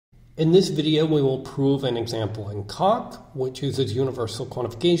In this video, we will prove an example in Coq, which uses universal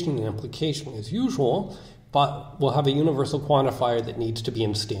quantification and implication as usual, but we'll have a universal quantifier that needs to be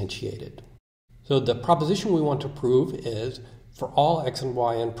instantiated. So the proposition we want to prove is for all x and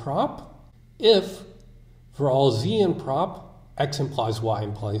y in prop, if for all z in prop, x implies y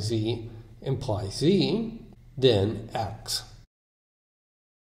implies z, then x.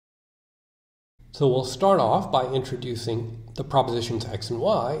 So we'll start off by introducing the propositions x and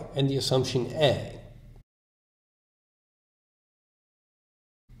y and the assumption A.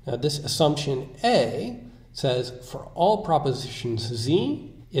 Now this assumption A says for all propositions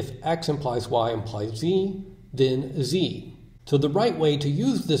z, if x implies y implies z, then z. So the right way to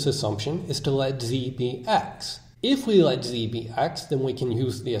use this assumption is to let z be x. If we let z be x, then we can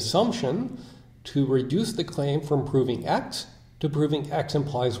use the assumption to reduce the claim from proving x to proving x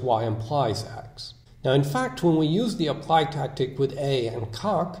implies y implies x. Now, in fact, when we use the apply tactic with A and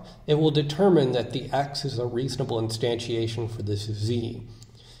Coq, it will determine that the x is a reasonable instantiation for this z.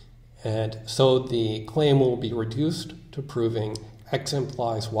 And so the claim will be reduced to proving x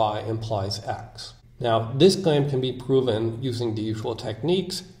implies y implies x. Now, this claim can be proven using the usual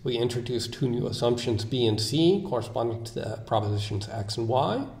techniques. We introduce two new assumptions, B and C, corresponding to the propositions x and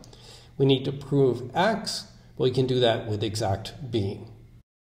y. We need to prove x, but we can do that with exact B.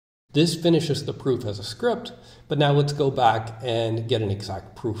 This finishes the proof as a script, but now let's go back and get an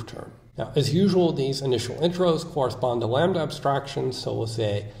exact proof term. Now, as usual, these initial intros correspond to lambda abstractions, so we'll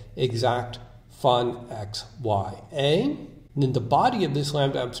say exact fun x, y, a. And then the body of this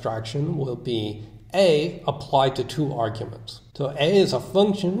lambda abstraction will be a applied to two arguments. So a is a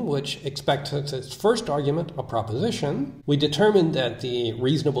function which expects as its first argument a proposition. We determined that the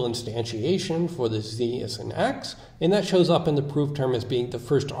reasonable instantiation for the z is an x, and that shows up in the proof term as being the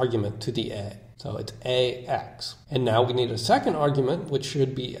first argument to the a. So it's ax. And now we need a second argument, which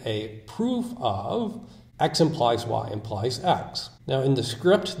should be a proof of x implies y implies x. Now in the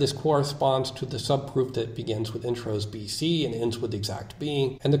script, this corresponds to the subproof that begins with intros BC and ends with exact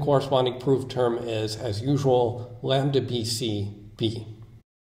B, and the corresponding proof term is, as usual, lambda BC B.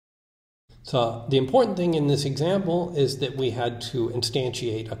 So the important thing in this example is that we had to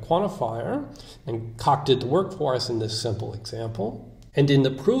instantiate a quantifier, and Coq did the work for us in this simple example. And in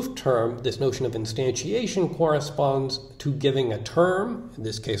the proof term, this notion of instantiation corresponds to giving a term, in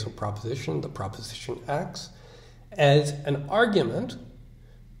this case a proposition, the proposition x, as an argument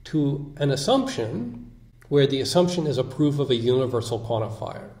to an assumption where the assumption is a proof of a universal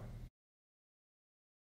quantifier.